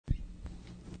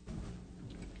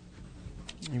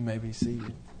You may be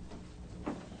seated.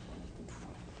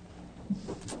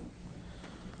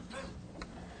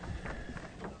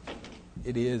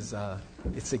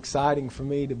 It's exciting for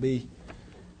me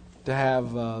to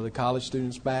have the college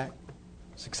students back.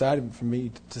 It's exciting for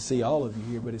me to see all of you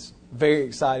here, but it's very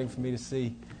exciting for me to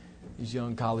see these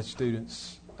young college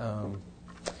students.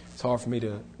 It's hard for me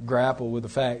to grapple with the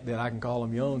fact that I can call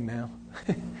them young now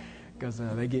because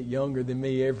they get younger than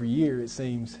me every year, it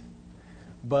seems.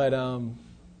 But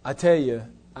I tell you,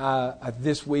 I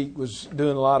this week was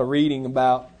doing a lot of reading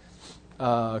about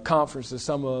a conference that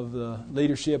some of the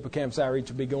leadership of Campus Outreach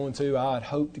will be going to. I'd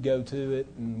hoped to go to it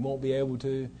and won't be able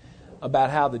to, about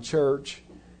how the church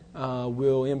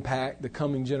will impact the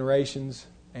coming generations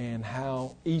and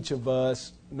how each of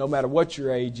us, no matter what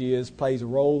your age is, plays a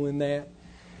role in that.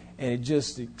 And it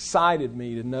just excited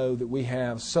me to know that we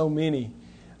have so many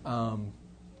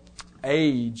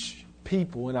age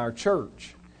people in our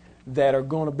church that are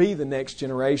going to be the next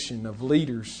generation of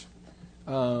leaders.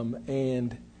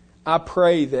 And I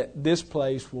pray that this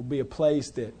place will be a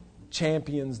place that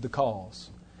champions the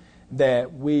cause,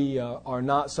 that we are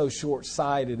not so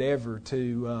short-sighted ever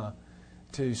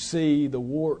to see the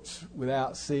warts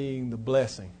without seeing the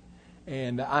blessing.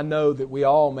 And I know that we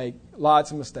all make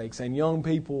lots of mistakes, and young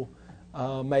people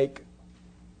make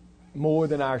more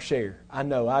than our share. I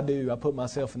know, I do. I put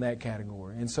myself in that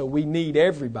category. And so we need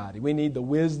everybody. We need the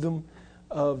wisdom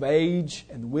of age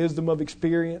and the wisdom of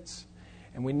experience.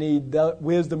 And we need the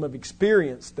wisdom of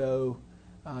experience, though,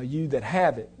 you that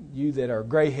have it, you that are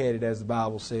gray-headed, as the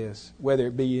Bible says, whether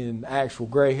it be in actual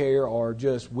gray hair or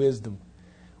just wisdom.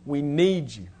 We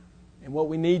need you. And what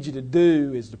we need you to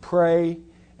do is to pray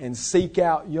and seek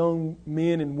out young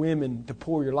men and women to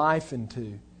pour your life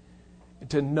into,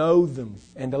 to know them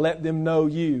and to let them know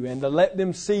you and to let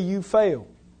them see you fail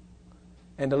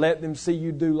and to let them see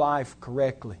you do life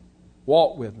correctly.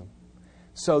 Walk with them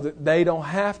so that they don't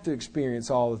have to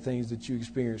experience all the things that you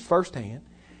experience firsthand,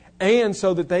 and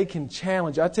so that they can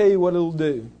challenge. I tell you what it'll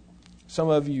do. Some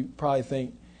of you probably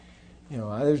think,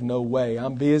 there's no way.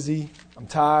 I'm busy. I'm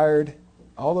tired.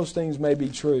 All those things may be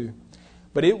true.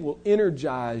 But it will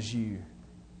energize you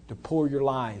to pour your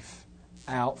life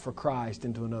out for Christ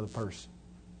into another person.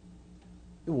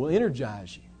 It will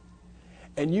energize you.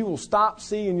 And you will stop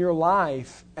seeing your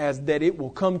life as that it will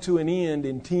come to an end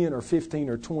in 10 or 15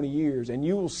 or 20 years. And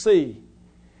you will see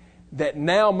that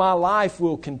now my life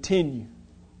will continue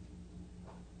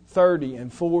 30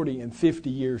 and 40 and 50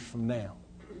 years from now.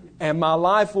 And my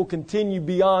life will continue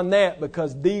beyond that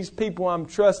because these people I'm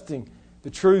trusting the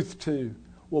truth to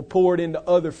will pour it into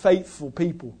other faithful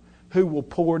people who will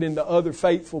pour it into other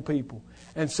faithful people.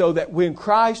 And so that when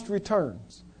Christ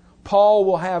returns, Paul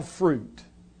will have fruit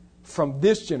from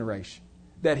this generation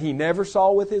that he never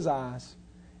saw with his eyes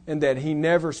and that he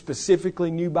never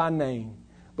specifically knew by name,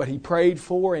 but he prayed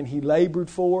for and he labored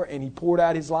for and he poured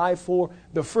out his life for,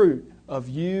 the fruit of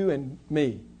you and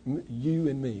me. You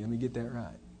and me. Let me get that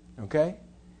right. Okay?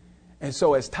 And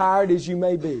so as tired as you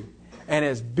may be and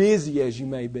as busy as you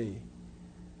may be,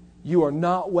 you are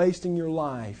not wasting your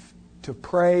life to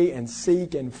pray and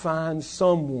seek and find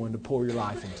someone to pour your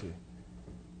life into.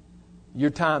 Your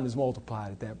time is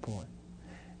multiplied at that point.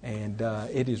 And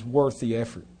it is worth the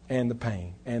effort and the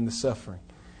pain and the suffering.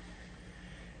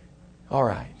 All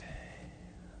right.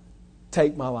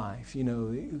 Take my life.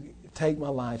 Take my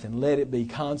life and let it be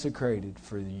consecrated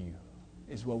for you,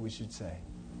 is what we should say.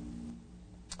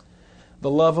 The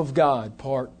love of God,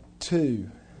 part 2.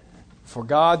 For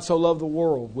God so loved the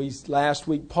world. We last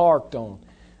week parked on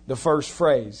the first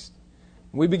phrase.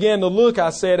 We began to look,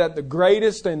 I said, at the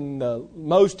greatest and the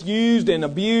most used and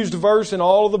abused verse in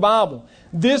all of the Bible.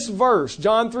 This verse,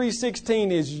 John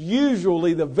 3:16, is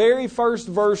usually the very first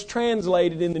verse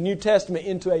translated in the New Testament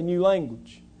into a new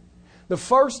language. The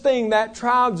first thing that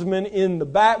tribesman in the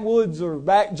backwoods or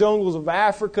back jungles of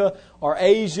Africa or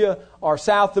Asia or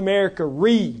South America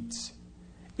reads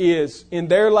is, in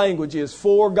their language, is,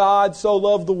 for God so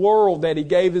loved the world that He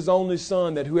gave His only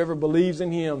Son, that whoever believes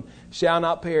in Him shall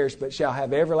not perish but shall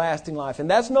have everlasting life.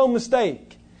 And that's no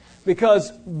mistake,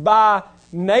 because by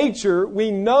nature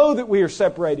we know that we are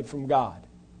separated from God.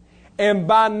 And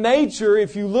by nature,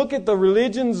 if you look at the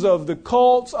religions of the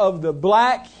cults of the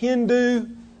black Hindu,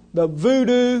 the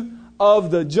voodoo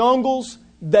of the jungles,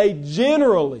 they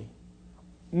generally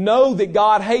know that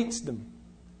God hates them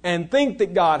and think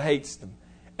that God hates them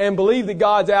and believe that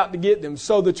God's out to get them.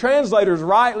 So the translators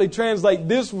rightly translate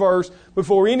this verse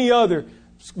before any other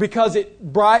because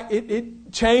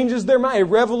it changes their mind. It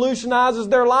revolutionizes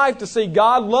their life to see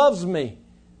God loves me.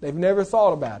 They've never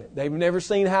thought about it. They've never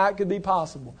seen how it could be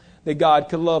possible that God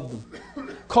could love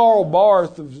them. Karl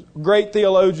Barth, a great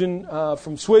theologian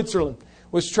from Switzerland,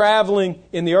 was traveling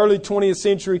in the early 20th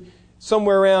century,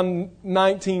 somewhere around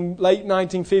late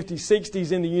 1950s,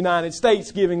 60s in the United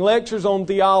States, giving lectures on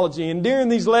theology. And during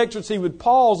these lectures, he would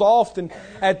pause often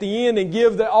at the end and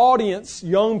give the audience,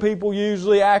 young people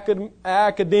usually,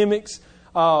 academics,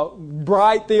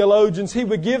 bright theologians, he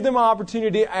would give them an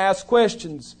opportunity to ask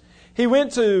questions. He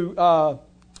went to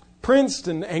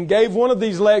Princeton and gave one of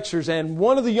these lectures, and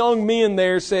one of the young men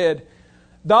there said,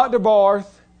 "Dr.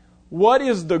 Barth, what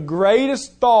is the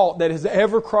greatest thought that has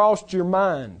ever crossed your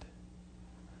mind?"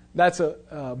 That's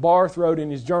Barth wrote in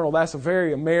his journal, that's a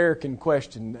very American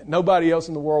question. Nobody else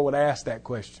in the world would ask that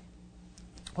question.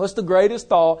 What's the greatest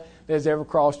thought that has ever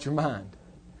crossed your mind?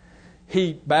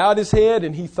 He bowed his head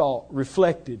and he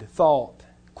reflected, thought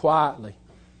quietly.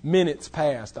 Minutes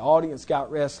passed. The audience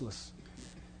got restless.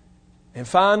 And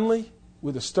finally,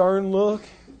 with a stern look,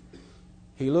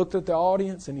 he looked at the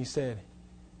audience and he said,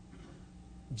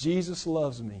 "Jesus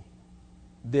loves me.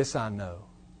 This I know,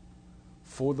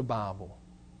 for the Bible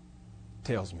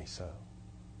tells me so."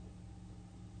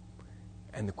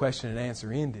 And the question and answer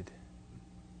ended.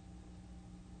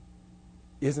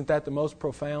 Isn't that the most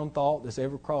profound thought that's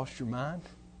ever crossed your mind?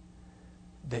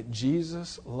 That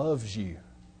Jesus loves you.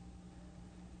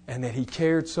 And that He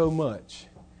cared so much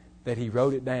that He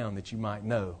wrote it down that you might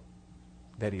know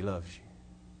that He loves you.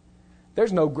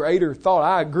 There's no greater thought.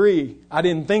 I agree. I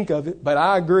didn't think of it, but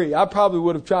I agree. I probably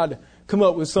would have tried to come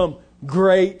up with some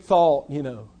great thought,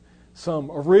 some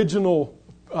original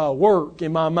work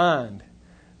in my mind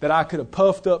that I could have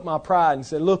puffed up my pride and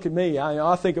said, "Look at me.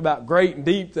 I think about great and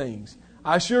deep things."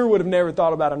 I sure would have never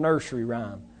thought about a nursery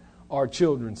rhyme or a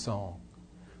children's song.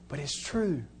 But it's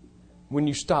true when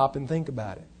you stop and think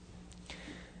about it.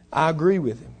 I agree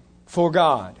with him. For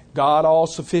God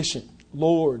all-sufficient,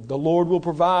 Lord, the Lord will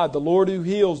provide, the Lord who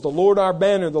heals, the Lord our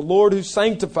banner, the Lord who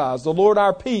sanctifies, the Lord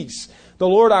our peace, the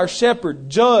Lord our shepherd,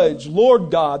 judge, Lord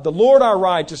God, the Lord our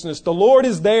righteousness, the Lord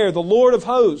is there, the Lord of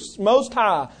hosts, most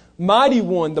high, mighty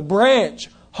one, the branch,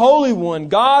 Holy One,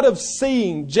 God of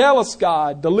seeing, jealous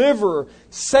God, deliverer,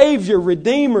 Savior,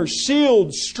 Redeemer,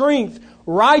 shield, strength,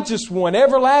 righteous one,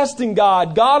 everlasting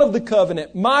God, God of the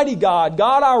covenant, mighty God,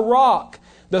 God our rock,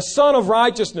 the Son of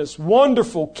righteousness,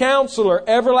 wonderful, Counselor,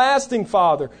 everlasting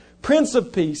Father, Prince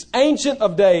of Peace, Ancient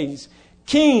of Days,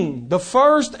 King, the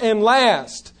first and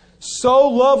last, so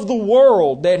loved the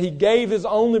world that He gave His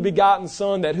only begotten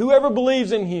Son, that whoever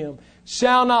believes in Him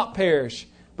shall not perish,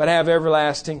 but have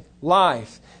everlasting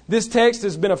life. This text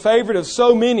has been a favorite of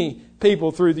so many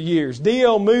people through the years.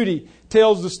 D.L. Moody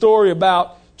tells the story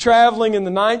about traveling in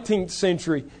the 19th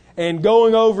century and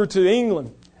going over to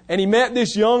England. And he met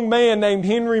this young man named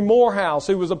Henry Morehouse,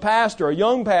 who was a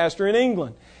young pastor in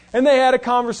England. And they had a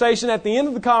conversation. At the end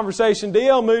of the conversation,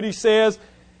 D.L. Moody says,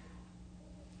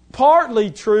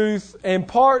 partly truth and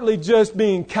partly just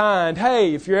being kind,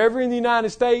 "Hey, if you're ever in the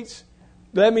United States,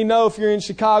 let me know if you're in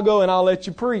Chicago and I'll let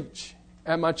you preach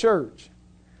at my church."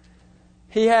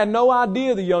 He had no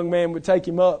idea the young man would take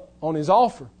him up on his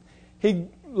offer. He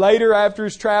later, after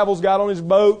his travels, got on his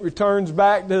boat, returns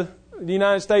back to the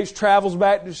United States, travels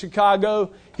back to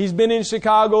Chicago. He's been in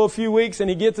Chicago a few weeks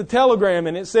and he gets a telegram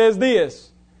and it says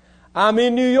this: "I'm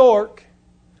in New York.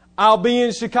 I'll be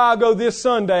in Chicago this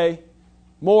Sunday.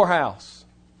 Morehouse."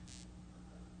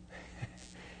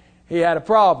 He had a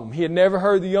problem. He had never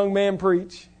heard the young man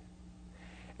preach.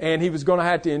 And he was going to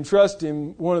have to entrust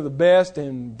him one of the best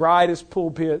and brightest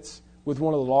pulpits with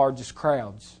one of the largest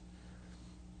crowds.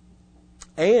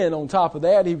 And on top of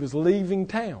that, he was leaving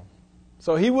town.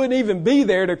 So he wouldn't even be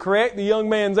there to correct the young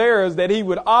man's errors that he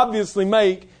would obviously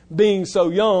make being so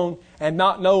young and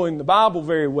not knowing the Bible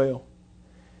very well.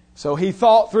 So he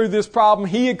thought through this problem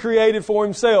he had created for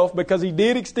himself, because he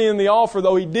did extend the offer,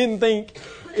 though he didn't think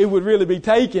it would really be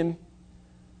taken.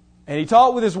 And he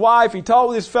talked with his wife, he talked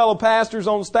with his fellow pastors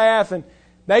on staff, and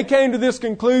they came to this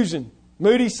conclusion.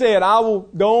 Moody said, "I will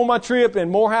go on my trip and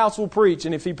Morehouse will preach.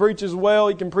 And if he preaches well,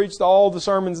 he can preach all the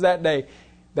sermons that day."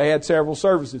 They had several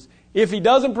services. "If he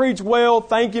doesn't preach well,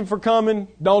 thank him for coming.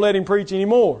 Don't let him preach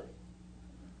anymore."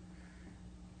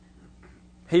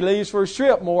 He leaves for his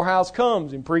trip. Morehouse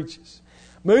comes and preaches.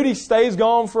 Moody stays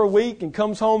gone for a week and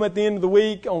comes home at the end of the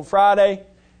week on Friday.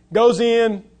 Goes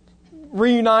in,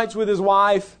 reunites with his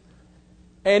wife,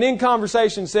 and in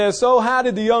conversation says, "So how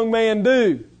did the young man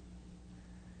do?"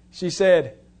 She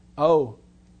said, "Oh,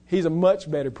 he's a much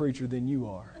better preacher than you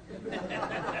are.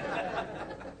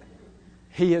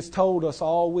 He has told us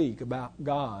all week about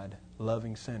God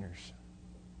loving sinners."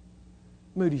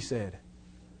 Moody said,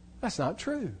 "That's not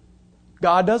true.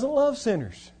 God doesn't love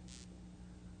sinners."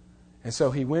 And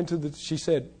so he went she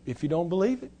said, if you don't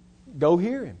believe it, go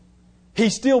hear him.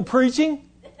 He's still preaching?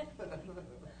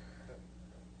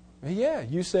 Yeah,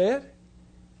 you said.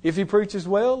 If he preaches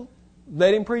well,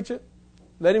 let him preach it.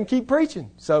 Let him keep preaching.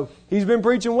 So he's been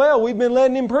preaching well. We've been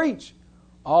letting him preach.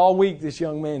 All week this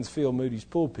young man's filled Moody's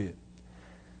pulpit.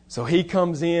 So he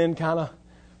comes in kind of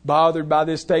bothered by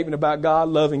this statement about God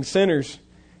loving sinners.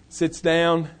 Sits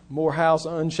down, Morehouse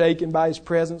unshaken by his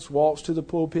presence, walks to the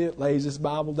pulpit, lays his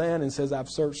Bible down and says, I've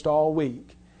searched all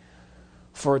week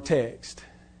for a text,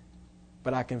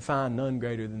 but I can find none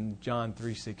greater than John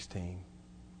 3:16.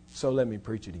 So let me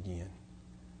preach it again.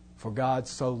 For God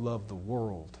so loved the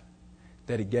world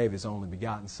that He gave His only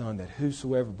begotten Son, that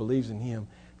whosoever believes in Him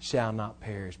shall not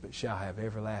perish, but shall have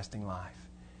everlasting life.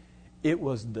 It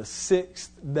was the 6th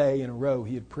day in a row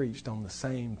he had preached on the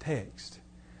same text,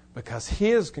 because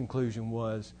his conclusion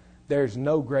was there's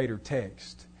no greater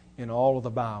text in all of the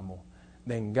Bible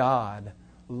than God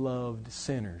loved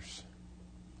sinners.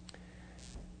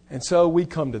 And so we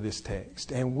come to this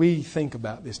text and we think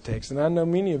about this text. And I know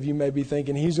many of you may be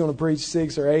thinking he's going to preach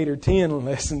 6 or 8 or 10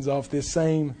 lessons off this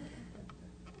same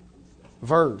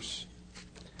verse.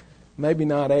 Maybe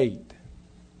not 8.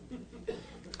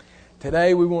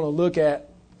 Today we want to look at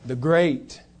the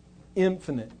great,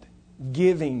 infinite,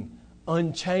 giving,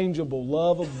 unchangeable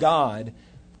love of God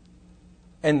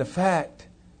and the fact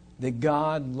that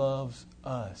God loves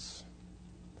us.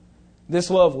 This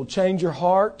love will change your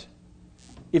heart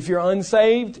if you're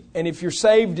unsaved, and if you're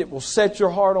saved, it will set your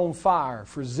heart on fire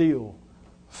for zeal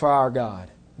for our God.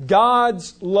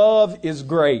 God's love is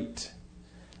great.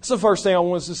 That's the first thing I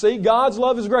want us to see. God's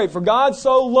love is great. For God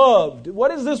so loved.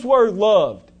 What is this word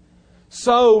loved?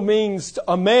 So means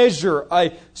a measure,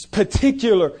 a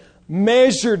particular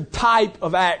measured type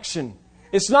of action.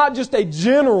 It's not just a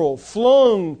general,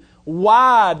 flung,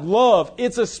 wide love.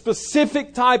 It's a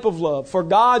specific type of love. For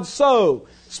God so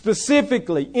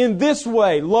specifically, in this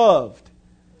way, loved.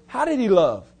 How did He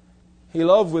love? He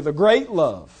loved with a great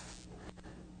love.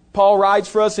 Paul writes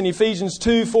for us in Ephesians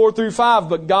 2:4-5,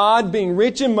 but God, being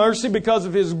rich in mercy because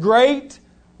of His great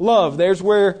love. There's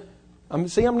where, I'm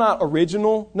not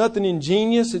original, nothing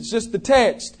ingenious. It's just the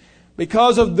text.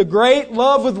 Because of the great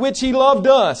love with which He loved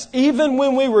us, even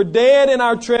when we were dead in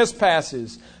our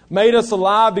trespasses, made us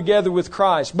alive together with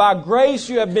Christ. By grace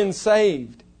you have been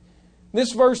saved.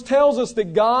 This verse tells us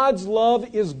that God's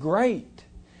love is great.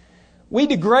 We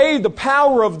degrade the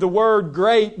power of the word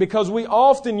great because we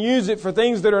often use it for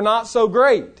things that are not so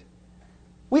great.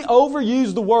 We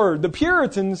overuse the word. The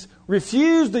Puritans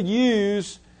refused to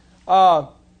use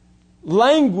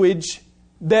language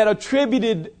that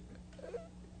attributed,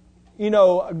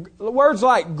 words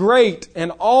like great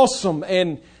and awesome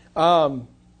and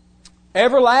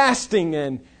everlasting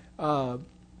and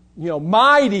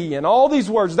mighty and all these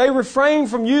words. They refrain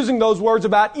from using those words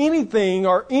about anything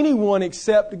or anyone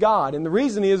except God. And the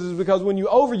reason is because when you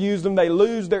overuse them, they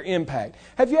lose their impact.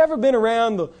 Have you ever been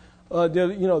around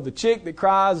the chick that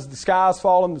cries, the sky's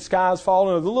falling,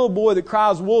 or the little boy that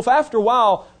cries wolf? After a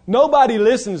while, nobody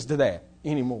listens to that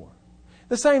anymore.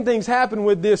 The same things happen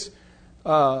with this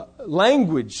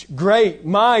language, great,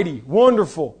 mighty,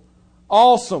 wonderful,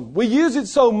 awesome. We use it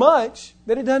so much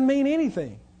that it doesn't mean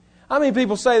anything. I mean,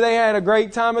 people say they had a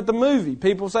great time at the movie.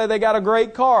 People say they got a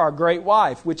great car, a great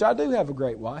wife, which I do have a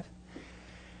great wife.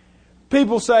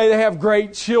 People say they have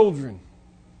great children.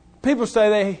 People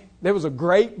say there was a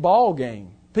great ball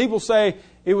game. People say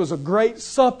it was a great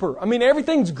supper. I mean,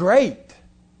 everything's great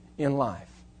in life.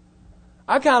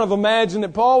 I kind of imagine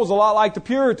that Paul was a lot like the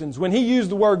Puritans. When he used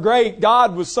the word great,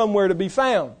 God was somewhere to be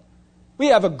found. We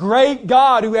have a great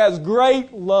God who has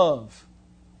great love.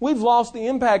 We've lost the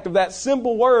impact of that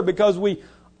simple word because we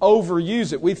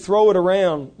overuse it. We throw it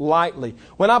around lightly.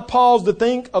 When I pause to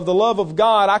think of the love of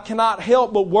God, I cannot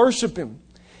help but worship Him.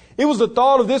 It was the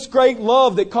thought of this great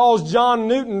love that caused John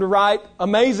Newton to write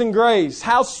Amazing Grace.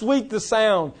 How sweet the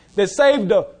sound that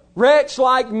saved a wretch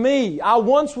like me. I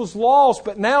once was lost,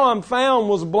 but now I'm found,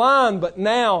 was blind, but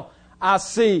now I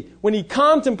see. When he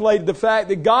contemplated the fact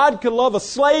that God could love a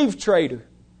slave trader,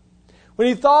 when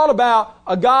he thought about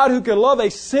a God who could love a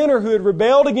sinner who had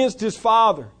rebelled against his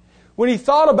father, when he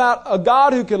thought about a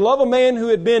God who could love a man who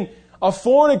had been a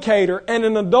fornicator and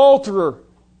an adulterer,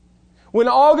 when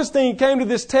Augustine came to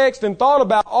this text and thought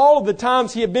about all of the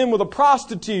times he had been with a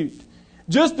prostitute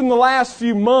just in the last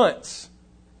few months,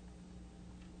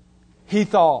 he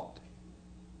thought,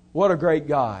 what a great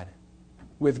God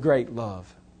with great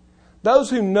love. Those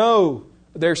who know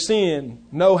their sin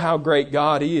know how great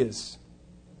God is.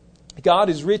 God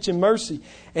is rich in mercy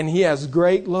and He has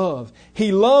great love.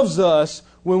 He loves us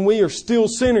when we are still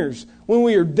sinners, when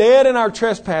we are dead in our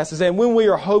trespasses, and when we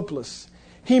are hopeless,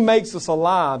 He makes us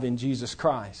alive in Jesus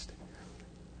Christ.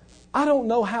 I don't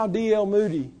know how D.L.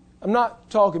 Moody, I'm not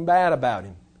talking bad about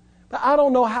him, but I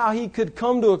don't know how he could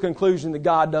come to a conclusion that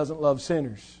God doesn't love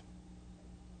sinners.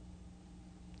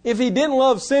 If He didn't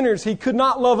love sinners, He could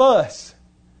not love us.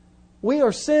 We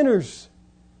are sinners,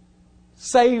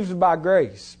 saved by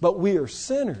grace, but we are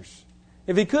sinners.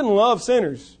 If He couldn't love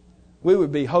sinners, we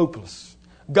would be hopeless.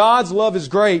 God's love is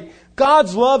great.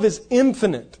 God's love is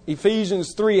infinite.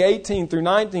 Ephesians 3:18 through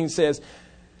 19 says,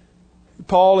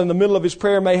 Paul, in the middle of his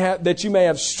prayer, that you may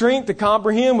have strength to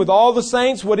comprehend with all the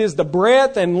saints what is the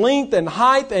breadth and length and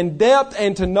height and depth,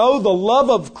 and to know the love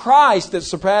of Christ that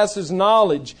surpasses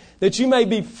knowledge, that you may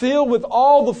be filled with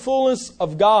all the fullness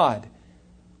of God.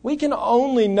 We can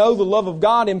only know the love of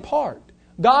God in part.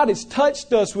 God has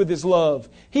touched us with His love.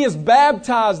 He has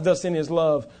baptized us in His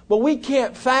love. But we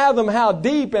can't fathom how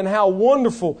deep and how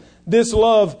wonderful this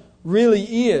love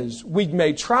really is. We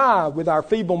may try with our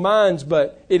feeble minds,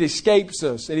 but it escapes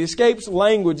us. It escapes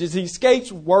language. It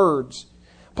escapes words.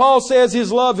 Paul says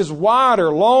His love is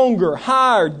wider, longer,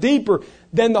 higher, deeper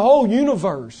than the whole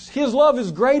universe. His love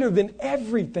is greater than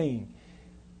everything.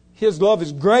 His love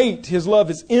is great. His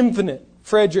love is infinite.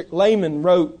 Frederick Lehman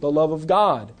wrote The Love of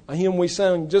God, a hymn we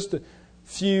sang just a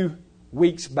few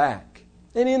weeks back.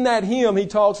 And in that hymn, he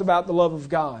talks about the love of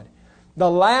God. The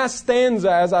last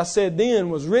stanza, as I said then,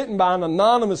 was written by an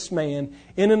anonymous man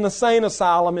in an insane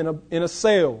asylum in a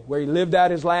cell where he lived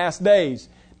out his last days,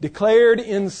 declared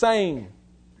insane.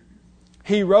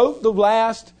 He wrote the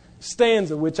last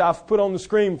stanza, which I've put on the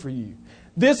screen for you.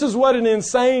 This is what an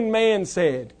insane man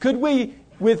said. Could we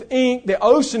with ink the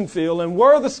ocean fill, and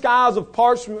were the skies of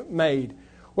parchment made,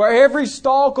 where every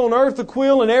stalk on earth a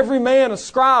quill and every man a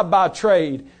scribe by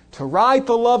trade, to write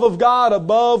the love of God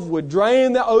above would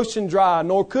drain the ocean dry,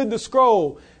 nor could the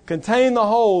scroll contain the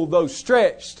whole, though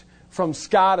stretched from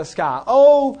sky to sky.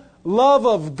 Oh, love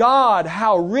of God,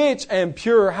 how rich and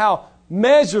pure, how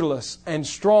measureless and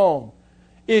strong.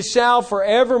 It shall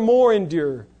forevermore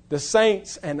endure the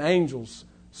saints' and angels'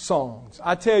 songs.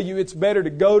 I tell you, it's better to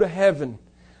go to heaven,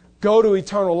 go to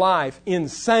eternal life,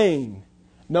 insane,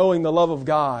 knowing the love of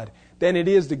God, than it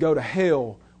is to go to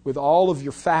hell with all of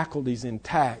your faculties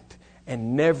intact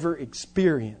and never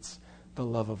experience the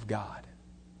love of God.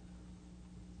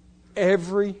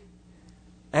 Every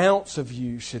ounce of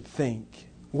you should think,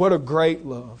 what a great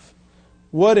love.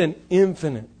 What an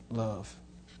infinite love.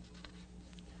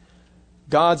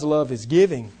 God's love is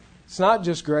giving. It's not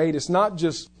just great. It's not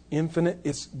just infinite.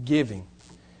 It's giving.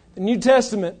 The New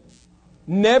Testament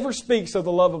never speaks of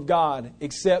the love of God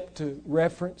except to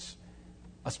reference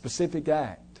a specific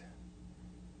act.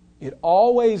 It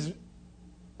always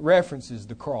references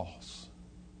the cross.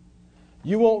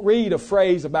 You won't read a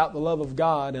phrase about the love of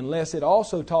God unless it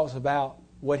also talks about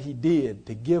what He did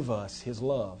to give us His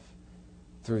love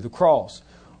through the cross.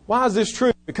 Why is this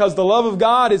true? Because the love of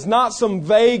God is not some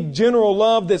vague general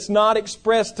love that's not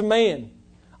expressed to man.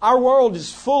 Our world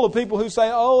is full of people who say,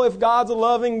 oh, if God's a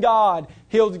loving God,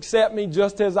 He'll accept me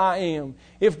just as I am.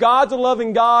 If God's a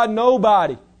loving God,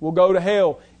 nobody will go to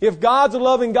hell. If God's a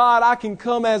loving God, I can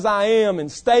come as I am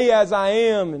and stay as I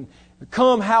am and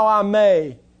come how I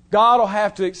may. God will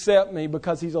have to accept me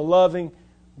because He's a loving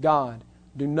God.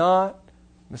 Do not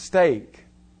mistake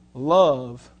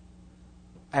love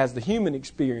as the human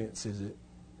experiences it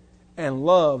and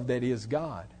love that is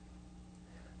God.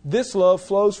 This love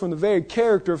flows from the very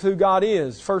character of who God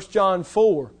is. 1 John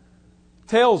 4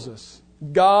 tells us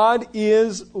God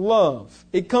is love.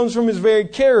 It comes from His very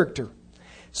character.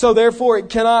 So therefore it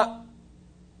cannot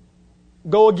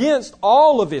go against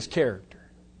all of His character.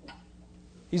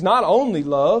 He's not only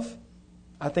love.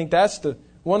 I think that's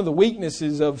one of the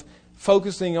weaknesses of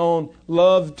focusing on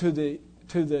love to the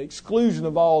exclusion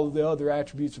of all of the other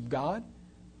attributes of God.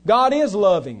 God is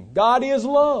loving. God is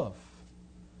love.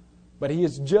 But He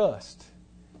is just.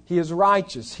 He is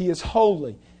righteous. He is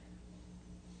holy.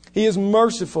 He is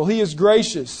merciful. He is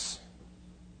gracious.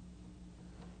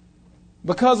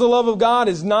 Because the love of God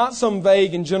is not some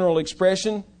vague and general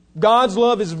expression, God's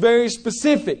love is very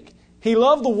specific. He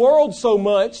loved the world so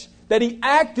much that He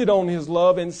acted on His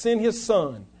love and sent His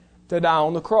Son to die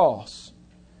on the cross.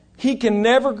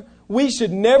 We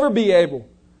should never be able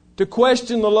to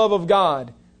question the love of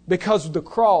God because the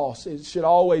cross should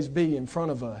always be in front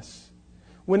of us.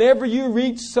 Whenever you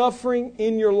reach suffering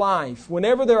in your life,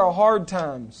 whenever there are hard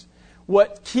times,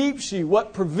 what keeps you,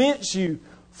 what prevents you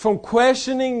from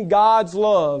questioning God's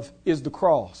love is the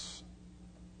cross.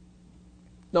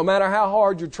 No matter how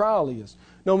hard your trial is,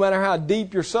 no matter how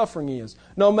deep your suffering is,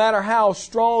 no matter how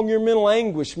strong your mental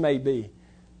anguish may be,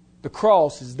 The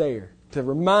cross is there to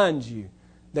remind you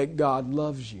that God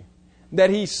loves you, that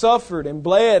He suffered and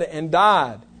bled and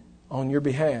died on your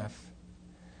behalf.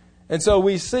 And so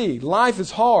we see life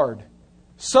is hard.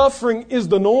 Suffering is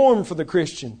the norm for the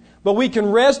Christian. But we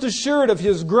can rest assured of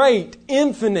His great,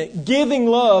 infinite, giving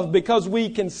love because we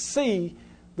can see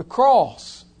the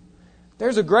cross.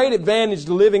 There's a great advantage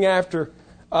to living after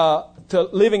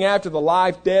the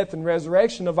life, death, and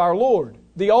resurrection of our Lord.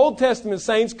 The Old Testament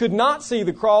saints could not see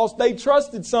the cross. They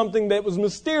trusted something that was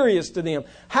mysterious to them.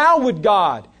 How would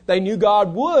God? They knew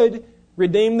God would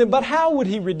redeem them, but how would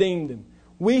He redeem them?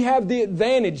 We have the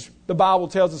advantage, the Bible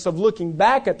tells us, of looking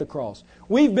back at the cross.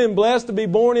 We've been blessed to be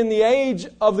born in the age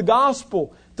of the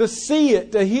gospel, to see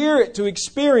it, to hear it, to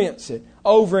experience it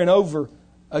over and over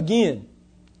again.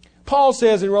 Paul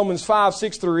says in Romans 5,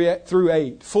 6 through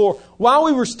 8, "For while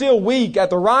we were still weak, at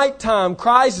the right time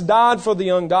Christ died for the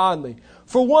ungodly.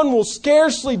 For one will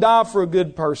scarcely die for a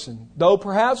good person, though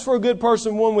perhaps for a good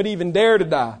person one would even dare to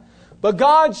die. But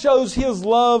God shows His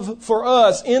love for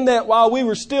us in that while we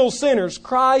were still sinners,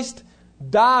 Christ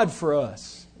died for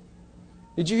us."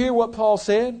 Did you hear what Paul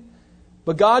said?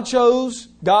 But God shows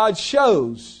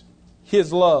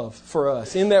His love for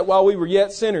us in that while we were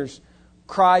yet sinners,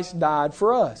 Christ died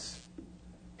for us.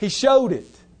 He showed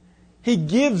it. He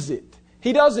gives it.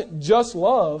 He doesn't just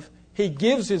love. He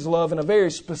gives His love in a very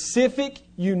specific,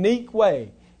 unique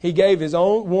way. He gave His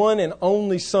own one and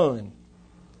only Son.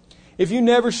 If you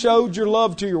never showed your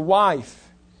love to your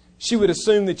wife, she would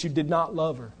assume that you did not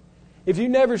love her. If you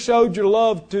never showed your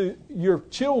love to your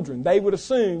children, they would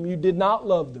assume you did not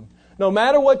love them. No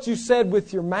matter what you said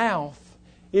with your mouth,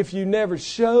 if you never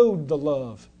showed the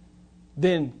love,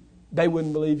 then they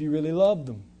wouldn't believe you really loved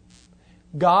them.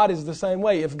 God is the same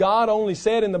way. If God only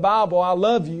said in the Bible, "I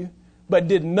love you," but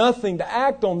did nothing to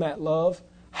act on that love,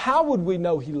 how would we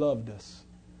know He loved us?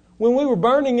 When we were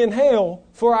burning in hell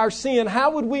for our sin,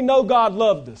 how would we know God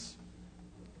loved us?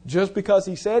 Just because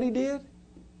He said He did?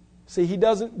 See, He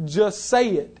doesn't just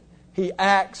say it. He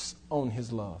acts on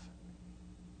His love.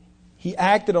 He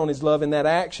acted on His love, and that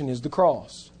action is the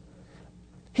cross.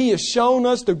 He has shown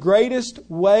us the greatest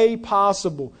way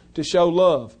possible to show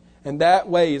love, and that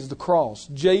way is the cross.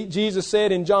 Jesus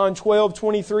said in John 12,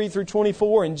 23 through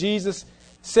 24, and Jesus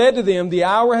said to them, "The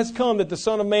hour has come that the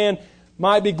Son of Man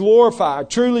might be glorified.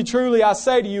 Truly, truly, I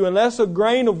say to you, unless a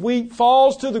grain of wheat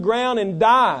falls to the ground and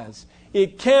dies,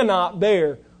 it cannot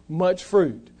bear much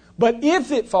fruit. But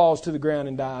if it falls to the ground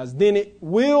and dies, then it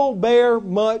will bear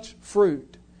much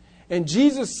fruit." And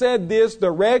Jesus said this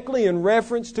directly in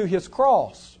reference to His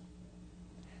cross.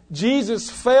 Jesus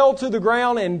fell to the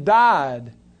ground and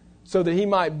died so that He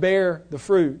might bear the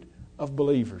fruit of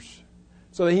believers.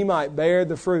 So that He might bear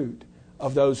the fruit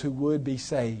of those who would be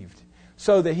saved.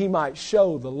 So that He might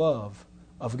show the love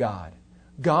of God.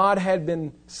 God had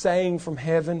been saying from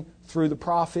heaven through the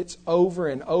prophets over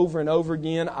and over and over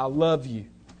again, "I love you.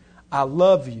 I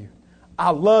love you.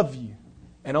 I love you."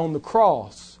 And on the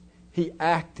cross, He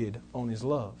acted on His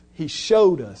love. He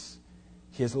showed us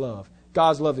His love.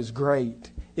 God's love is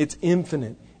great. It's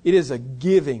infinite. It is a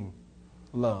giving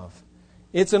love.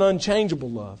 It's an unchangeable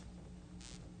love.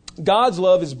 God's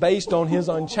love is based on His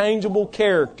unchangeable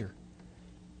character.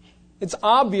 It's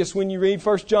obvious when you read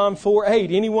 1 John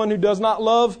 4:8. Anyone who does not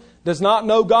love does not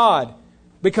know God,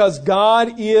 because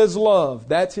God is love.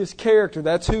 That's His character.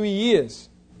 That's who He is.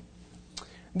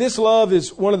 This love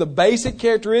is one of the basic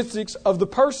characteristics of the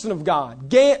person of God.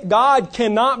 God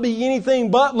cannot be anything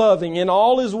but loving in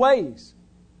all His ways.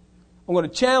 I'm going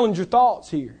to challenge your thoughts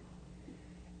here.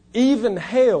 Even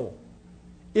hell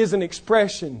is an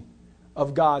expression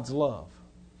of God's love.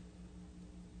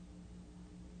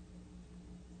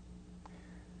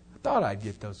 I thought I'd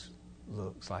get those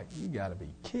looks like, you got to be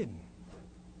kidding.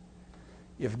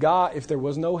 If there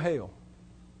was no hell,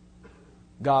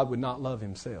 God would not love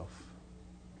Himself.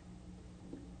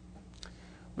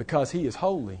 Because He is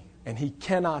holy and He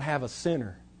cannot have a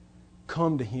sinner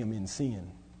come to Him in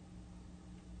sin.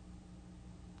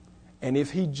 And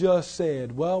if He just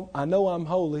said, "Well, I know I'm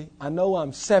holy, I know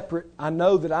I'm separate, I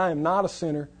know that I am not a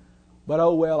sinner, but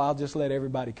oh well, I'll just let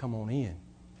everybody come on in,"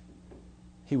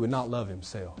 He would not love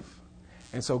Himself.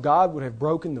 And so God would have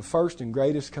broken the first and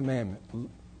greatest commandment,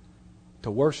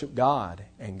 to worship God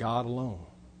and God alone.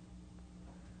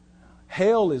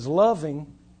 Hell is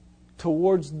loving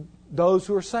towards those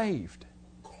who are saved.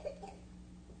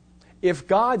 If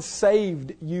God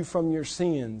saved you from your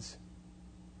sins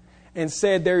and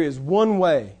said there is one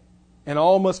way and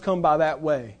all must come by that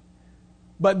way,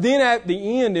 but then at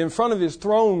the end in front of His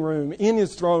throne room, in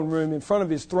front of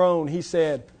His throne, He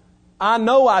said, "I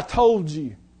know I told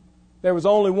you, there was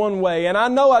only one way. And I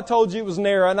know I told you it was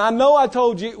narrow. And I know I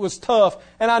told you it was tough.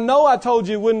 And I know I told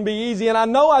you it wouldn't be easy. And I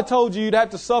know I told you you'd have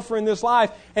to suffer in this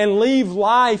life and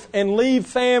leave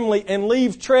family and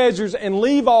leave treasures and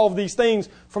leave all of these things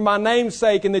for my name's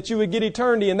sake, and that you would get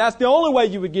eternity. And that's the only way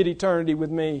you would get eternity with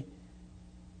me.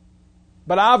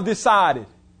 But I've decided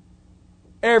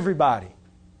everybody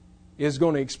is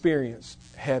going to experience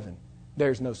heaven.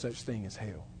 There's no such thing as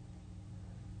hell.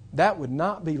 That would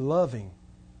not be loving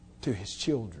to His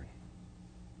children.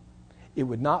 It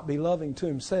would not be loving to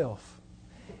Himself.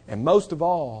 And most of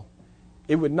all,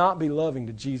 it would not be loving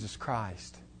to Jesus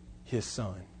Christ, His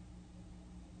Son.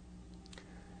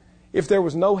 If there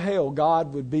was no hell,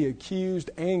 God would be accused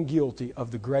and guilty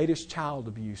of the greatest child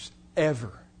abuse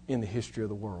ever in the history of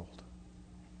the world.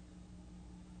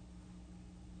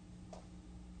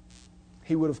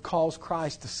 He would have caused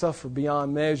Christ to suffer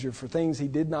beyond measure for things He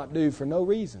did not do for no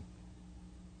reason.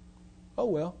 Oh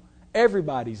well,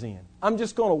 everybody's in. I'm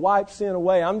just going to wipe sin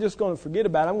away. I'm just going to forget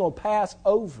about it. I'm going to pass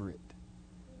over it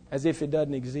as if it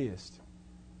doesn't exist.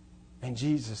 And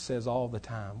Jesus says all the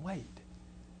time, wait,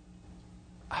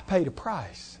 I paid a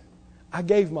price. I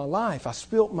gave my life. I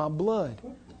spilt my blood.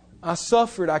 I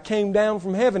suffered. I came down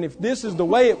from heaven. If this is the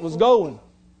way it was going,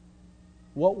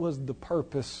 what was the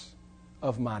purpose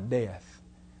of my death?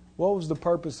 What was the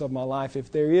purpose of my life?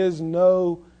 If there is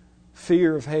no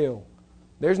fear of hell,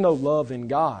 there's no love in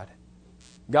God.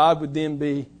 God would then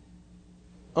be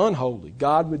unholy.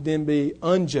 God would then be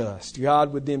unjust.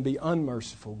 God would then be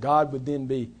unmerciful. God would then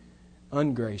be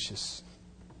ungracious.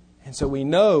 And so we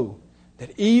know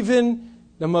that even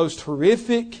the most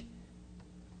horrific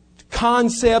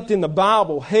concept in the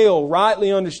Bible, hell,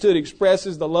 rightly understood,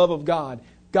 expresses the love of God.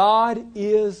 God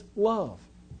is love.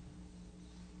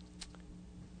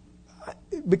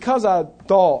 Because I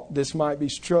thought this might be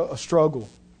a struggle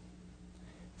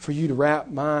for you to wrap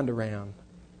mind around,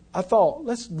 I thought,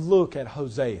 let's look at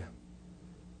Hosea.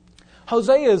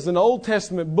 Hosea is an Old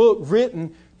Testament book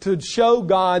written to show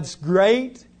God's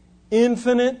great,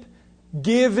 infinite,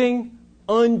 giving,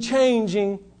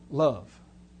 unchanging love.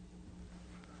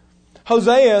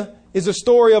 Hosea is a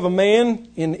story of a man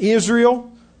in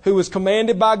Israel who was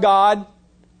commanded by God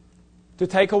to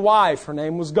take a wife. Her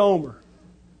name was Gomer.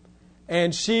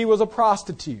 And she was a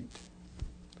prostitute.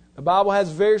 The Bible has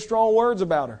very strong words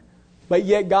about her. But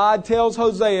yet God tells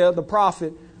Hosea, the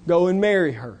prophet, go and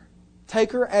marry her.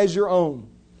 Take her as your own.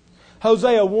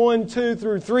 Hosea 1, 2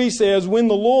 through 3 says, when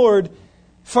the Lord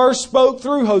first spoke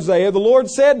through Hosea, the Lord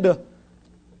said to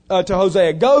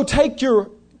Hosea, go take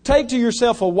to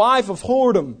yourself a wife of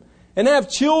whoredom and have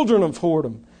children of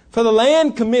whoredom. For the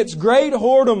land commits great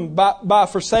whoredom by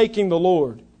forsaking the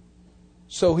Lord.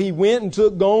 So he went and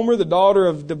took Gomer, the daughter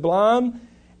of Diblaim,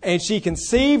 and she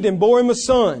conceived and bore him a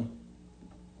son.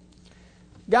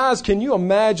 Guys, can you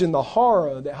imagine the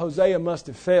horror that Hosea must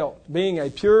have felt being a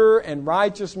pure and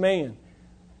righteous man?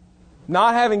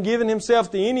 Not having given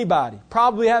himself to anybody.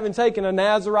 Probably having taken a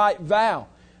Nazirite vow.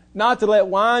 Not to let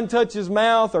wine touch his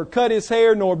mouth or cut his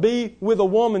hair nor be with a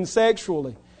woman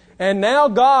sexually. And now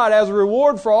God, as a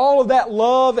reward for all of that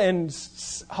love and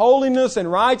holiness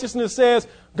and righteousness, says,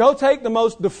 go take the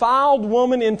most defiled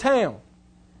woman in town.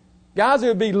 Guys, it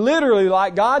would be literally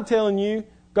like God telling you,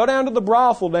 go down to the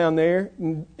brothel down there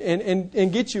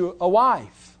and get you a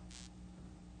wife.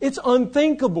 It's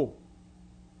unthinkable.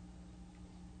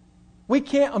 We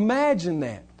can't imagine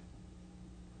that.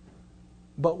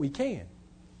 But we can.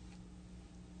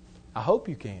 I hope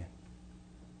you can.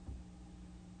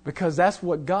 Because that's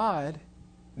what God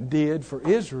did for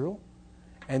Israel,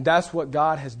 and that's what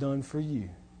God has done for you.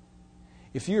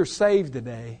 If you're saved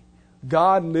today,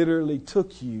 God literally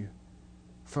took you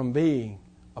from being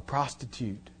a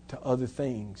prostitute to other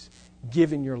things,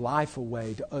 giving your life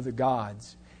away to other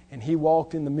gods. And He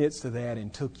walked in the midst of that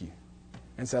and took you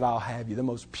and said, I'll have you. The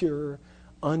most pure,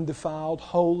 undefiled,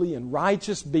 holy, and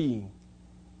righteous being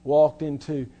walked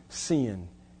into sin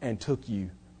and took you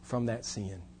from that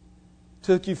sin.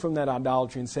 Took you from that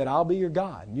idolatry and said, I'll be your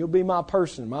God and you'll be my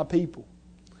person, my people.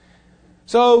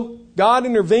 So God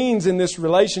intervenes in this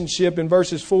relationship in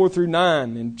verses 4 through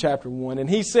 9 in chapter 1. And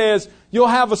He says, you'll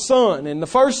have a son. And the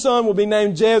first son will be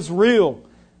named Jezreel.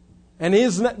 And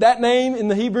that name in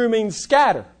the Hebrew means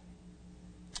scatter.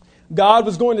 God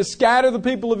was going to scatter the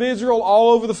people of Israel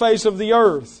all over the face of the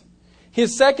earth.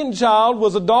 His second child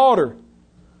was a daughter,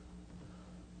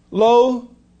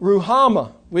 Lo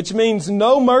Ruhamah, which means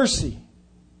no mercy.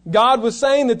 God was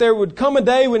saying that there would come a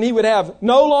day when He would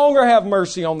no longer have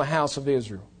mercy on the house of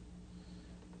Israel.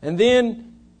 And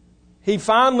then He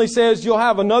finally says, you'll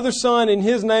have another son and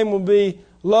his name will be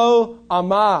Lo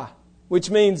Amah,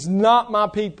 which means not my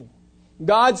people.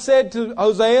 God said to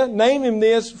Hosea, name him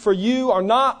this, for you are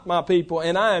not my people,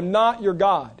 and I am not your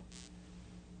God.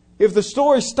 If the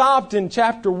story stopped in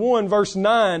chapter 1, verse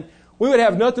 9, we would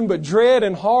have nothing but dread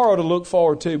and horror to look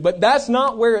forward to. But that's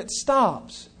not where it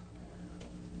stops.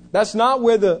 That's not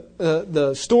where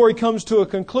the story comes to a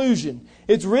conclusion.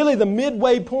 It's really the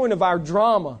midway point of our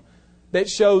drama that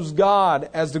shows God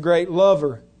as the great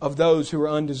lover of those who are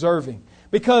undeserving.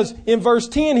 Because in verse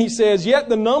 10 he says, yet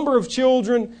the number of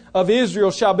children of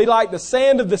Israel shall be like the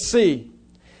sand of the sea,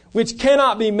 which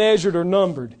cannot be measured or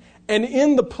numbered. And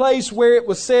in the place where it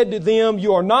was said to them,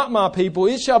 you are not my people,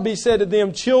 it shall be said to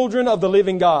them, children of the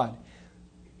living God.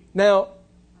 Now,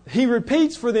 he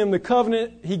repeats for them the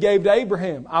covenant he gave to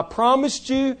Abraham. I promised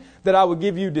you that I would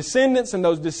give you descendants, and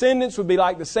those descendants would be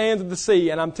like the sands of the sea.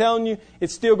 And I'm telling you,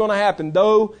 it's still going to happen.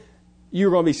 Though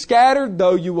you're going to be scattered,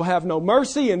 though you will have no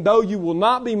mercy, and though you will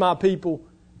not be my people,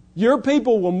 your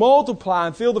people will multiply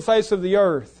and fill the face of the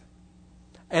earth.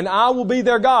 And I will be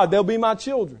their God. They'll be my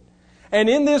children. And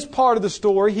in this part of the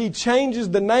story, he changes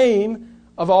the name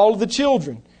of all of the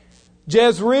children.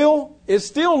 Jezreel is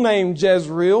still named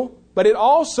Jezreel, but it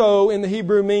also in the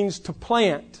Hebrew means to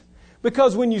plant.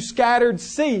 Because when you scattered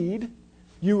seed,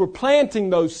 you were planting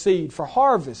those seed for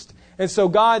harvest. And so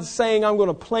God's saying, I'm going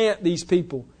to plant these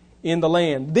people in the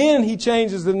land. Then he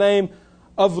changes the name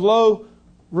of Lo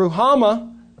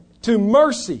Ruhamah to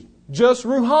mercy. Just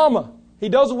Ruhamah. He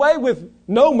does away with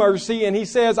no mercy and he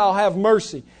says, I'll have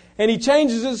mercy. And he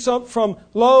changes it from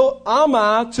Lo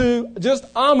Amah to just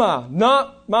Amah.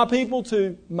 Not my people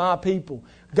to my people.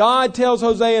 God tells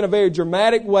Hosea in a very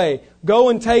dramatic way, go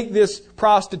and take this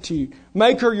prostitute,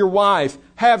 make her your wife,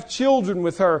 have children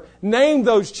with her, name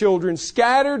those children,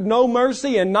 scattered, no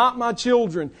mercy, and not my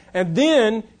children. And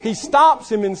then he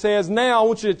stops him and says, now I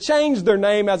want you to change their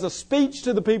name as a speech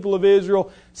to the people of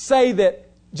Israel. Say that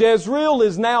Jezreel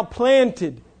is now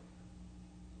planted.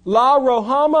 La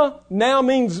Rohamah now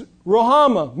means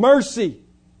Rohamah, mercy,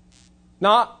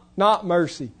 not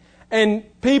mercy. And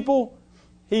people,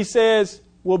 he says,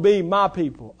 will be my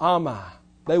people. Amah.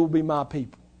 They will be my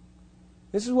people.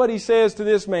 This is what he says to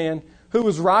this man who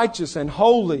was righteous and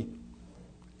holy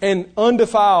and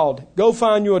undefiled. Go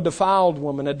find you a defiled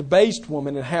woman, a debased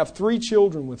woman, and have 3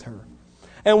 children with her.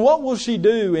 And what will she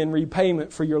do in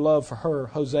repayment for your love for her,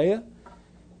 Hosea?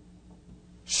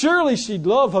 Surely she'd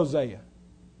love Hosea.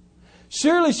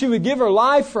 Surely she would give her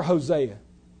life for Hosea.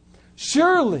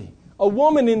 Surely a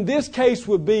woman in this case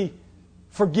would be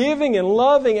forgiving and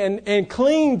loving and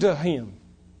cling to him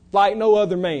like no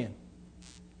other man.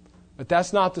 But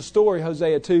that's not the story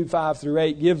Hosea 2, 5 through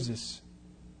 8 gives us.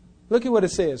 Look at what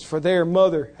it says. For their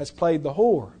mother has played the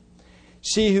whore.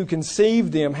 She who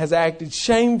conceived them has acted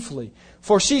shamefully.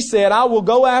 For she said, I will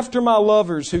go after my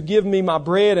lovers who give me my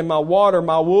bread and my water,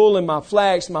 my wool and my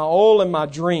flax, my oil and my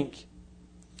drink.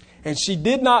 And she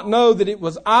did not know that it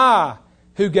was I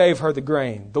who gave her the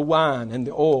grain, the wine, and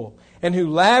the oil, and who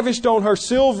lavished on her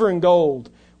silver and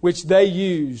gold, which they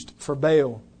used for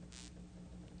Baal.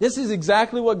 This is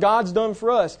exactly what God's done for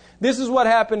us. This is what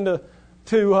happened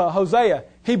to Hosea.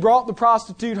 He brought the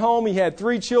prostitute home. He had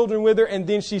 3 children with her, and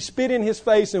then she spit in his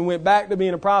face and went back to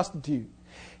being a prostitute.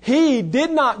 He did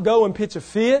not go and pitch a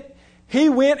fit. He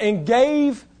went and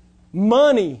gave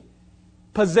money,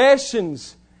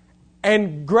 possessions,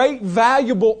 and great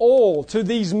valuable oil to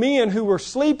these men who were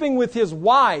sleeping with his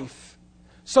wife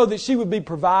so that she would be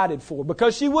provided for,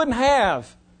 because she wouldn't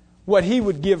have what he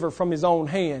would give her from his own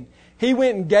hand. He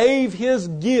went and gave his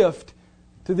gift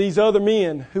to these other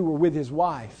men who were with his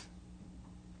wife.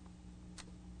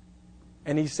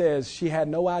 And he says she had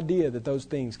no idea that those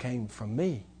things came from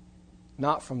me,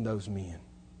 not from those men.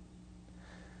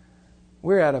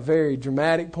 We're at a very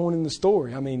dramatic point in the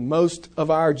story. I mean, most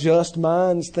of our just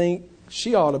minds think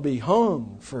she ought to be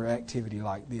hung for activity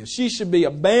like this. She should be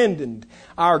abandoned.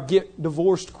 Our get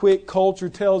divorced quick culture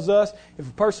tells us if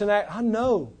a person I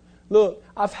know. Look,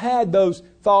 I've had those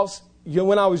thoughts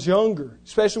when I was younger,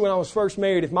 especially when I was first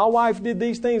married. If my wife did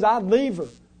these things, I'd leave her.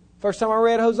 First time I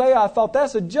read Hosea, I thought,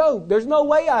 that's a joke. There's no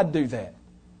way I'd do that.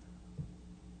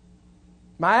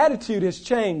 My attitude has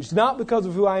changed, not because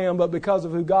of who I am, but because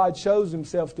of who God shows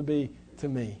Himself to be to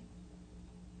me.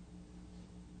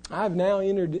 I've now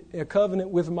entered a covenant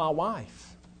with my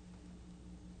wife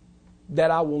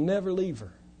that I will never leave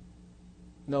her,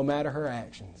 no matter her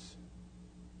actions.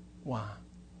 Why?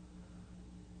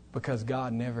 Because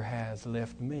God never has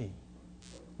left me,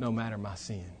 no matter my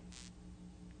sin.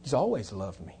 He's always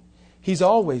loved me. He's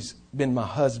always been my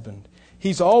husband.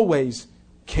 He's always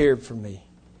cared for me.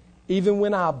 Even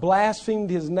when I blasphemed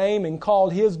His name and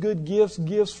called His good gifts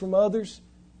gifts from others,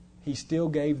 He still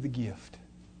gave the gift.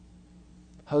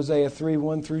 Hosea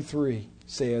 3:1-3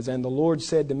 says, "And the Lord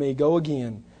said to me, Go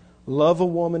again, love a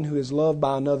woman who is loved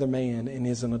by another man and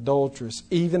is an adulteress,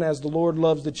 even as the Lord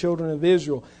loves the children of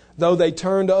Israel, though they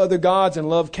turn to other gods and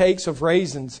love cakes of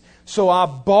raisins. So I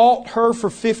bought her for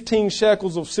 15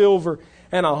 shekels of silver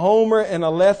and a homer and a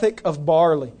lethech of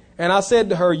barley. And I said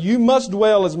to her, You must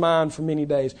dwell as mine for many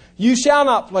days. You shall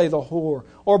not play the whore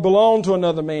or belong to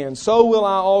another man. So will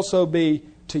I also be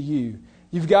to you."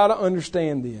 You've got to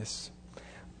understand this.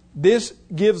 This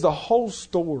gives the whole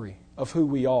story of who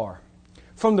we are.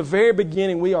 From the very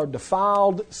beginning, we are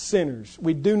defiled sinners.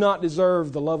 We do not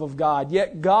deserve the love of God.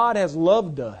 Yet God has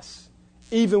loved us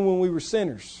even when we were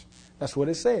sinners. That's what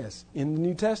it says in the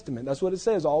New Testament. That's what it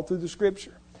says all through the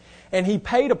Scripture. And He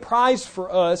paid a price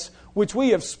for us, which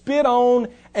we have spit on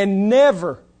and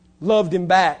never loved Him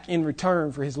back in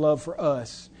return for His love for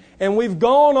us. And we've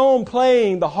gone on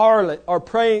playing the harlot or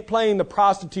playing the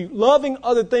prostitute, loving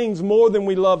other things more than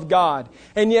we love God.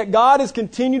 And yet God has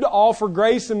continued to offer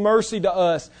grace and mercy to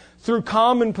us through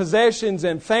common possessions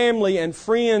and family and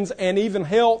friends and even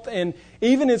health and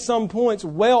even at some points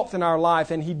wealth in our life.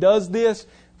 And He does this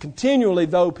continually,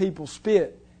 though people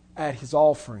spit at His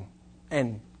offering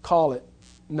and call it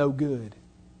no good.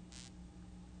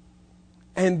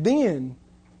 And then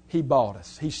He bought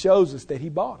us. He shows us that He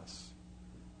bought us.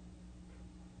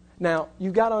 Now,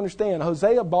 you've got to understand,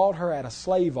 Hosea bought her at a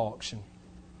slave auction.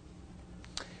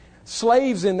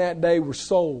 Slaves in that day were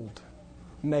sold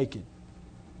naked.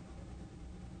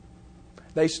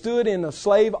 They stood in a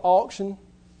slave auction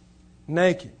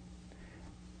naked.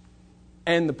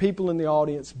 And the people in the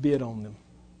audience bid on them.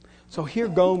 So here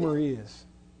Gomer is,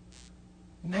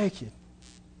 naked,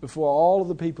 before all of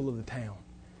the people of the town.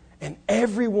 And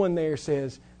everyone there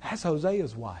says, "That's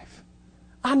Hosea's wife.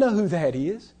 I know who that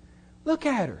is. Look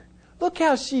at her. Look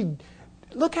how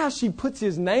she puts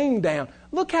his name down.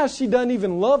 Look how she doesn't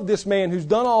even love this man who's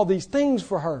done all these things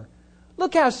for her.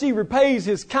 Look how she repays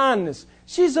his kindness.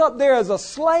 She's up there as a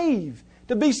slave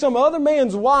to be some other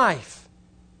man's wife."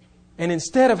 And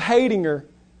instead of hating her,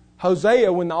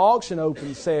 Hosea, when the auction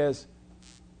opens, says,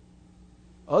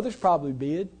 others probably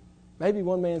bid. Maybe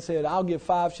one man said, "I'll give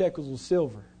 5 shekels of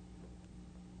silver."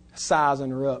 Sizing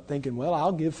her up, thinking, well,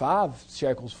 I'll give 5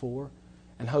 shekels for her.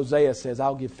 And Hosea says,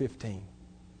 "I'll give 15.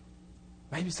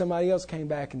 Maybe somebody else came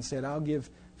back and said, "I'll give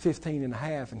 15 and a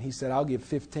half." And he said, "I'll give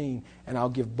 15 and I'll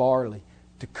give barley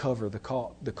to cover the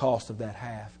cost of that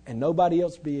half." And nobody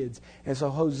else bids. And so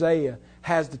Hosea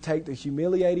has to take the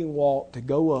humiliating walk to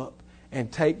go up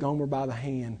and take Gomer by the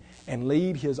hand and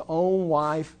lead his own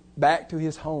wife back to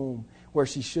his home where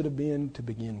she should have been to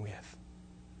begin with.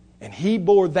 And he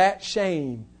bore that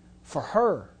shame for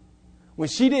her. When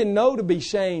she didn't know to be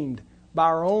shamed by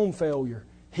her own failure,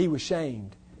 he was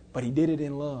shamed. But he did it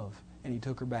in love, and he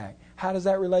took her back. How does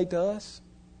that relate to us?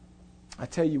 I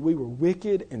tell you, we were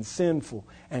wicked and sinful,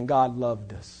 and God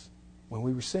loved us. When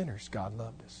we were sinners, God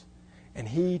loved us. And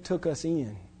He took us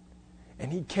in,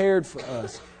 and He cared for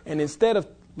us. And instead of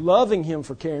loving Him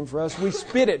for caring for us, we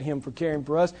spit at Him for caring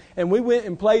for us, and we went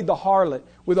and played the harlot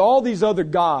with all these other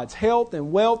gods, health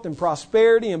and wealth and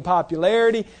prosperity and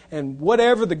popularity and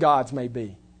whatever the gods may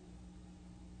be.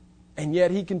 And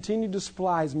yet He continued to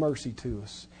supply His mercy to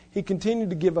us. He continued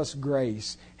to give us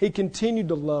grace. He continued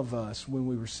to love us when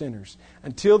we were sinners.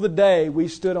 Until the day we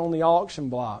stood on the auction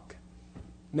block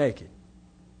naked.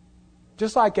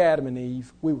 Just like Adam and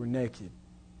Eve, we were naked.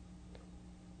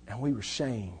 And we were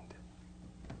shamed.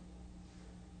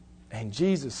 And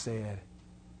Jesus said,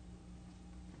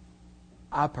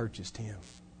 "I purchased him.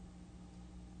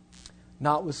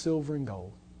 Not with silver and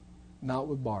gold, not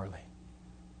with barley,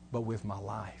 but with my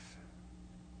life.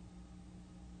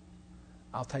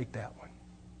 I'll take that one.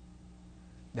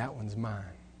 That one's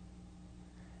mine.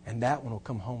 And that one will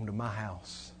come home to my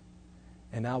house.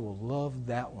 And I will love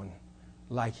that one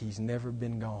like he's never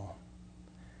been gone.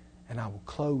 And I will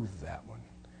clothe that one.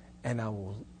 And I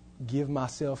will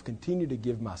continue to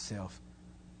give myself.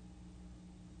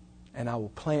 And I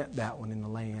will plant that one in the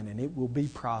land. And it will be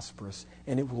prosperous.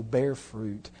 And it will bear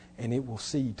fruit. And it will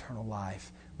see eternal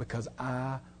life. Because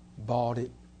I bought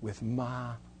it with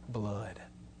my blood.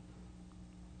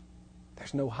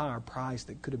 There's no higher price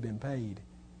that could have been paid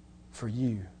for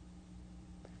you.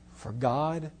 For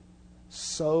God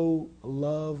so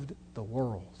loved the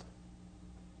world.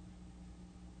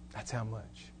 That's how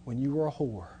much. When you were a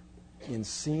whore in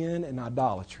sin and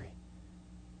idolatry,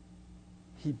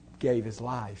 He gave His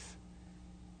life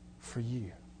for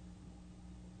you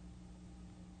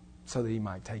so that He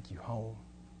might take you home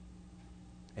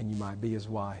and you might be His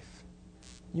wife.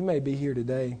 You may be here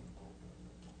today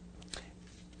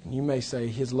and you may say,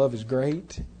 His love is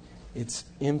great, it's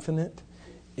infinite,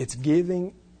 It's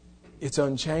giving. It's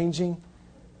unchanging.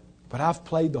 But I've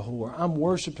played the whore. I'm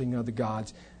worshiping other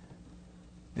gods.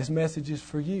 This message is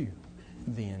for you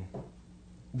then.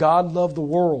 God loved the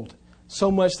world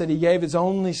so much that He gave His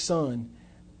only Son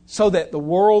so that the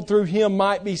world through Him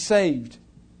might be saved.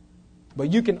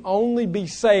 But you can only be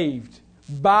saved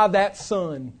by that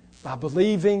Son, by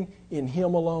believing in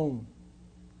Him alone.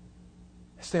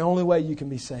 It's the only way you can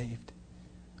be saved.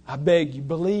 I beg you,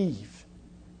 believe.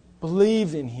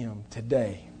 Believe in Him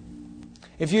today.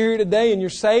 If you're here today and you're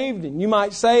saved, and you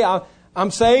might say,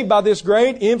 I'm saved by this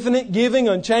great, infinite, giving,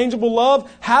 unchangeable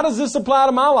love, how does this apply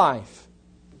to my life?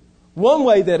 One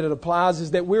way that it applies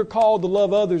is that we're called to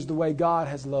love others the way God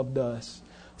has loved us.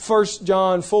 1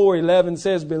 John 4:11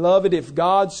 says, Beloved, if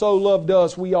God so loved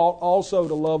us, we ought also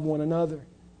to love one another.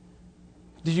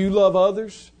 Do you love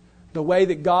others the way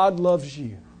that God loves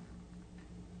you?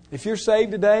 If you're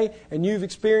saved today and you've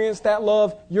experienced that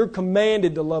love, you're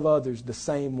commanded to love others the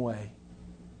same way.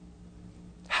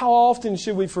 How often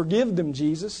should we forgive them,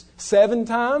 Jesus? 7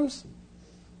 times?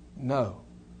 No.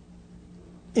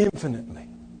 Infinitely.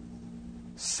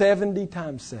 70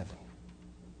 times 7.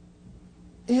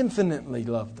 Infinitely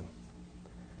love them.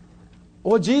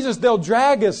 Well, Jesus, they'll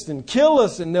drag us and kill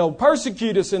us and they'll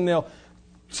persecute us and they'll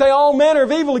say all manner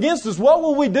of evil against us. What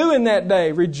will we do in that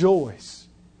day? Rejoice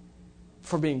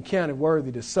for being counted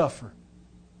worthy to suffer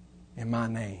in my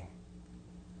name.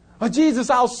 Oh, Jesus,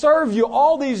 I'll serve you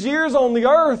all these years on the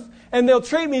earth and they'll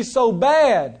treat me so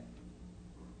bad.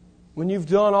 When you've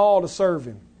done all to serve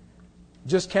Him,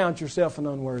 just count yourself an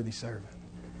unworthy servant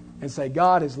and say,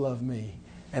 God has loved me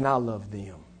and I love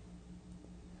them.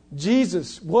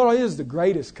 Jesus, what is the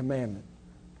greatest commandment?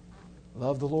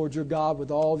 Love the Lord your God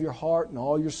with all of your heart and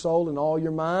all your soul and all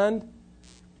your mind.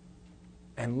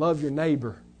 And love your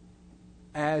neighbor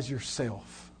as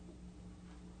yourself.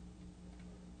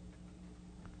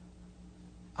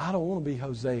 I don't want to be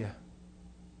Hosea.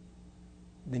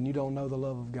 Then you don't know the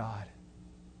love of God.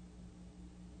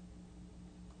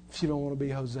 If you don't want to be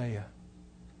Hosea,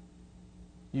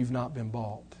 you've not been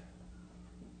bought.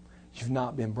 You've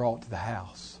not been brought to the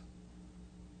house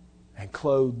and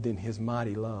clothed in His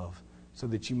mighty love so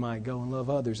that you might go and love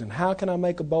others. And how can I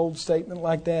make a bold statement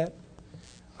like that?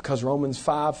 Because Romans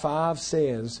 5:5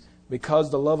 says,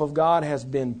 because the love of God has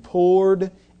been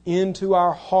poured into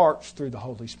our hearts through the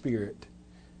Holy Spirit,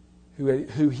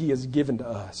 who He has given to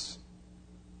us.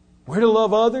 We're to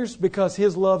love others because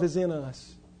His love is in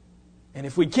us. And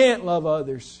if we can't love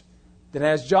others, then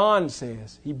as John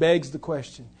says, he begs the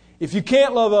question, if you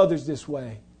can't love others this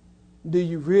way, do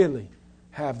you really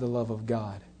have the love of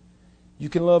God? You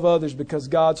can love others because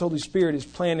God's Holy Spirit has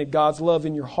planted God's love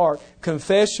in your heart.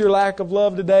 Confess your lack of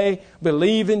love today.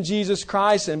 Believe in Jesus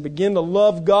Christ and begin to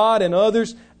love God and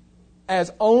others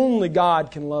as only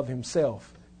God can love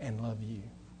Himself and love you.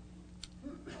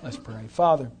 Let's pray.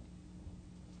 Father,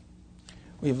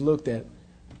 we have looked at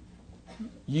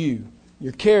you,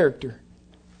 your character,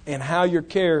 and how your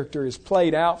character is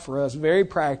played out for us very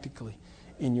practically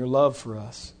in your love for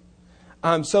us.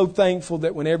 I'm so thankful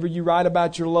that whenever you write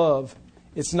about your love,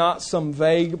 it's not some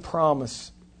vague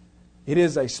promise. It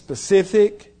is a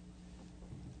specific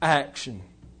action.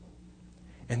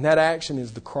 And that action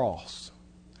is the cross.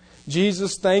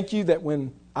 Jesus, thank you that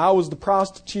when I was the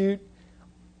prostitute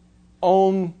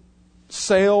on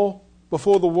sale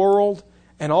before the world,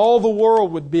 and all the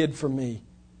world would bid for me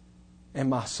and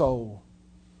my soul,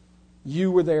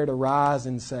 you were there to rise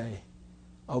and say,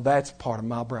 oh, that's part of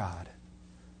my bride.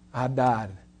 I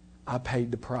died. I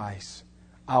paid the price.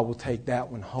 I will take that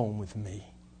one home with me.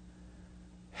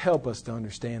 Help us to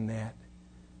understand that.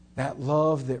 That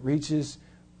love that reaches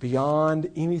beyond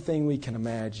anything we can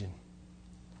imagine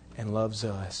and loves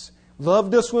us.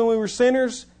 Loved us when we were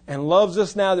sinners and loves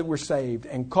us now that we're saved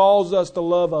and calls us to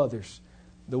love others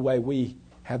the way we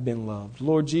have been loved.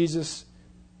 Lord Jesus,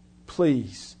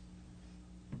 please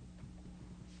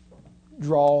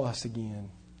draw us again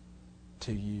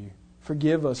to you.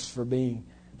 Forgive us for being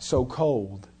so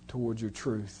cold towards your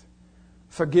truth.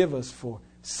 Forgive us for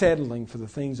settling for the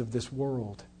things of this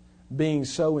world, being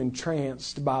so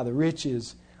entranced by the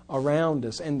riches around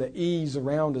us and the ease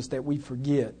around us that we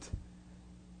forget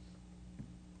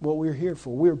what we're here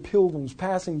for. We're pilgrims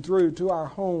passing through to our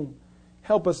home.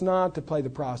 Help us not to play the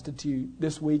prostitute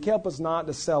this week. Help us not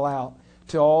to sell out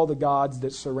to all the gods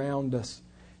that surround us.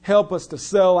 Help us to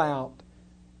sell out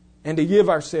and to give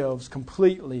ourselves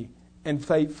completely and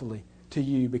faithfully to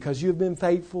you. Because you have been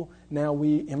faithful, now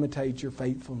we imitate your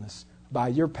faithfulness by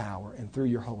your power and through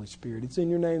your Holy Spirit. It's in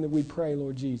your name that we pray,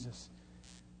 Lord Jesus.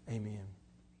 Amen.